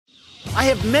I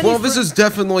have many Well, this is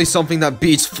definitely something that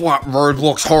beats flat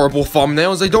Roblox horrible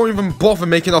thumbnails. They don't even bother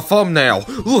making a thumbnail.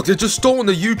 Look, they're just stolen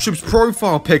the YouTube's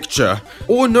profile picture.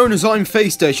 Or known as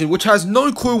ImFakeStation, which has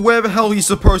no clue where the hell he's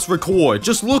supposed to record.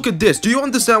 Just look at this. Do you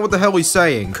understand what the hell he's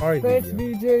saying? Thanks,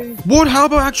 DJ. What? How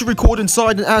about actually record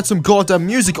inside and add some goddamn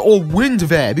music or wind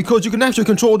there? Because you can actually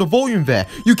control the volume there.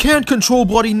 You can't control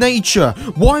bloody nature.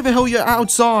 Why the hell are you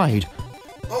outside?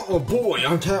 Oh boy,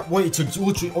 I can't wait to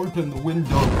literally open the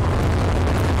window.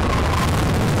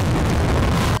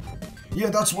 Yeah,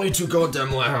 that's way too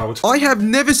goddamn loud. I have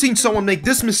never seen someone make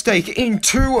this mistake in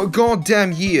 2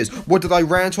 goddamn years. What did I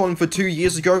rant on for 2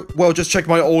 years ago? Well, just check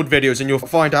my old videos and you'll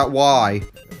find out why.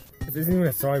 This isn't even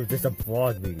a sorry, it's just a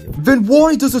vlog video. Then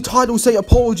why does the title say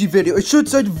apology video? It should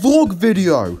say vlog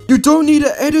video. You don't need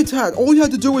to edit that. All you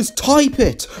have to do is type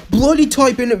it. Bloody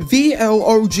type in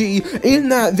V-L-O-G in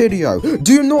that video.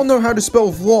 Do you not know how to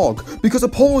spell vlog? Because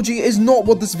apology is not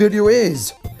what this video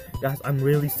is. Guys, I'm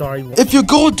really sorry. If you're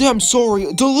goddamn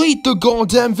sorry, delete the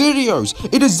goddamn videos.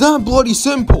 It is that bloody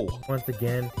simple. Once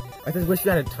again, I just wish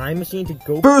you had a time machine to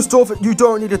go. First off, you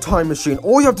don't need a time machine.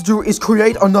 All you have to do is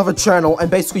create another channel and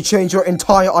basically change your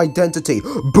entire identity.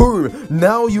 Boom!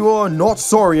 Now you are not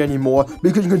sorry anymore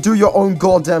because you can do your own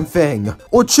goddamn thing.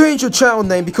 Or change your channel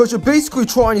name because you're basically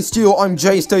trying to steal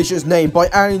ImFakeStation's name by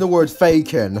adding the word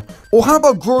fake in. Or how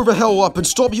about grow the hell up and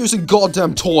stop using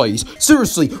goddamn toys?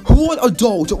 Seriously, what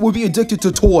adult would be addicted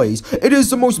to toys? It is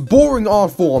the most boring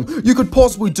art form you could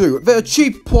possibly do. They're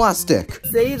cheap plastic.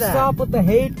 Say that. Stop with the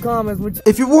hate comments.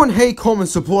 If you want hate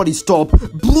comments to bloody stop,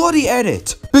 bloody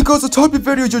edit. Because the type of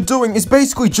videos you're doing is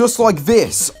basically just like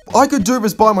this. I could do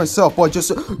this by myself by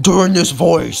just doing this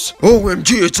voice.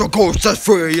 OMG, it's a ghost at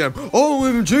 3 AM.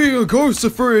 OMG, a ghost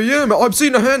at 3 AM. I've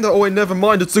seen a hand that, oh wait, never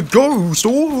mind, it's a ghost.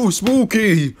 Oh,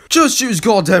 spooky. Just use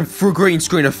goddamn green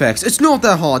screen effects. It's not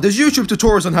that hard. There's YouTube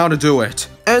tutorials on how to do it.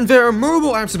 And there are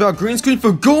mobile apps about green screen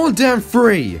for goddamn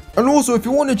free. And also, if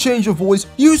you want to change your voice,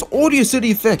 use Audio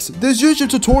City Effects. There's YouTube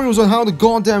tutorials on how to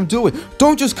goddamn do it.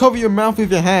 Don't just cover your mouth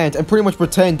with your hand and pretty much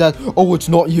pretend that, oh, it's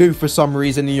not you for some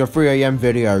reason in your 3 AM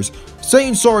videos.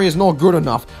 Saying sorry is not good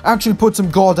enough. Actually put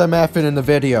some goddamn effort in the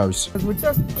videos. We're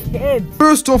just kids.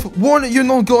 First off, one, you're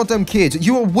not goddamn kids.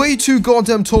 You are way too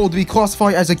goddamn tall to be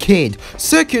classified as a kid.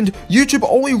 Second, YouTube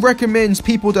only recommends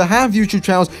people to have YouTube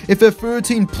channels if they're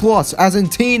 13 plus, as in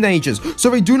teenagers.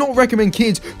 So they do not recommend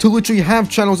kids to literally have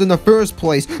channels in the first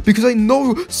place because they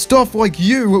know stuff like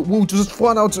you will just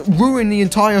flat out ruin the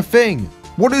entire thing.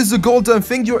 What is the goddamn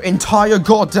thing? Your entire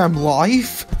goddamn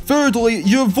life? Thirdly,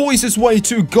 your voice is way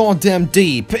too goddamn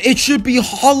deep. It should be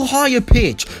higher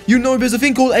pitch. You know there's a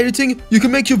thing called editing. You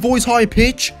can make your voice higher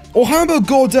pitch. Or how about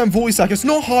goddamn voice acting? It's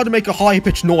not hard to make a high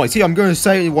pitched noise. Here, I'm going to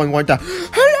say one like that.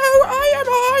 Hello, I am a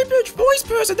high pitched voice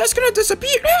person that's going to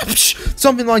disappear.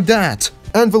 Something like that.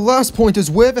 And the last point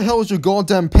is, where the hell is your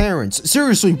goddamn parents?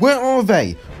 Seriously, where are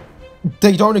they?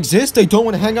 They don't exist? They don't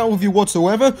want to hang out with you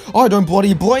whatsoever? I don't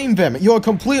bloody blame them. You're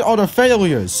complete utter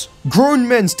failures. Grown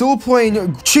men still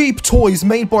playing cheap toys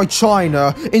made by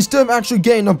China instead of actually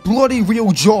getting a bloody real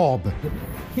job.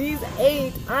 He's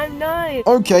 8, I'm 9.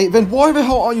 Okay, then why the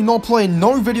hell are you not playing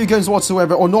no video games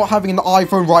whatsoever, or not having an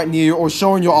iPhone right near you, or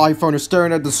showing your iPhone or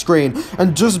staring at the screen,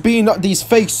 and just being these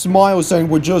fake smiles saying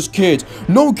we're just kids?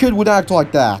 No kid would act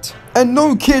like that. And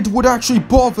no kid would actually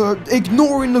bother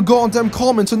ignoring the goddamn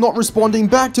comments and not responding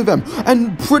back to them,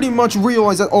 and pretty much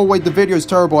realize that, oh wait, the video is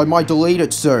terrible, I might delete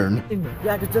it soon.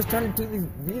 Yeah, cause just trying to do these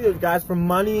videos, guys, for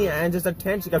money and just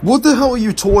attention. What the hell are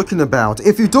you talking about?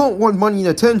 If you don't want money and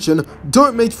attention,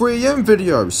 don't make 3 AM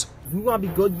videos. We want to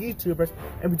be good YouTubers,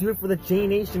 and we do it for the J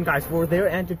Nation, guys, for their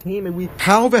entertainment.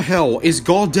 How the hell is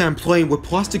goddamn playing with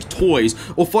plastic toys,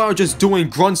 or fire just doing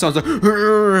grunt sounds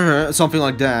like something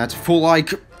like that, for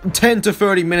like 10 to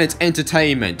 30 minutes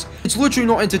entertainment? It's literally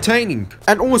not entertaining.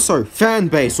 And also, fan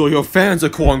base, or your fans are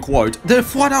quote-unquote, they're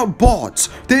flat-out bots.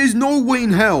 There is no way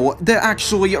in hell they're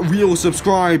actually real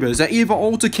subscribers. They're either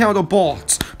alt-account or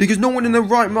bots, because no one in their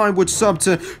right mind would sub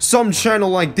to some channel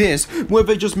like this, where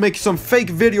they just make some fake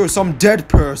video of some dead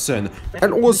person.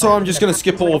 And also, I'm just gonna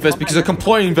skip all of this because they're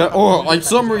complaining that, oh, like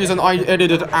some reason I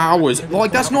edited hours.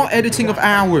 Like, that's not editing of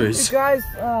hours.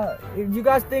 You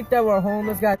guys think that we're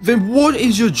homeless, guys? Then what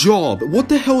is your job? What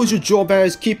the hell is your job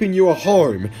as keeping you at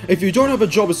home? If you don't have a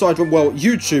job aside from, well,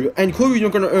 YouTube, and clearly you're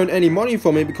not going to earn any money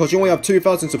from it because you only have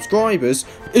 2,000 subscribers,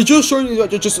 it's just showing you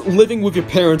that you're just living with your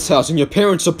parents' house, and your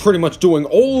parents are pretty much doing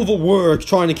all the work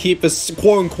trying to keep this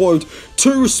quote-unquote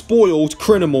 2 spoiled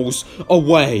criminals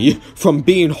away from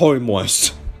being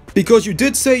homeless. Because you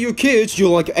did say your kids, you're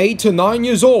like 8 to 9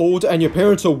 years old, and your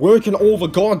parents are working all the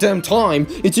goddamn time.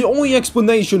 It's the only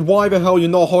explanation why the hell you're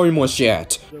not homeless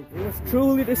yet. It was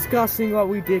truly disgusting what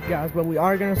we did, guys, but we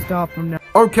are gonna stop from now.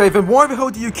 Okay, then why the hell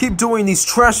do you keep doing these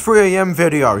trash 3 AM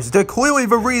videos? They're clearly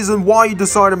the reason why you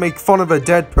decide to make fun of a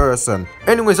dead person.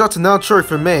 Anyways, that's an outro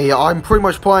for me. I'm pretty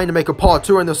much planning to make a part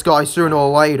 2 in this guy sooner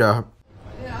or later.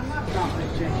 Yeah, I'm not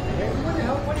confident changing behavior. What the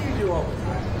hell, what do you do over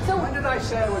there? So when did I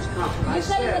say I was confident? You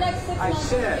said in the next 6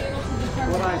 months you'll be able to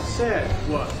determine. What I said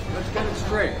was, let's get it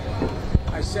straight.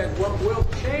 I said what will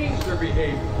change their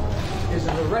behavior is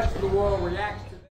if the rest of the world reacts to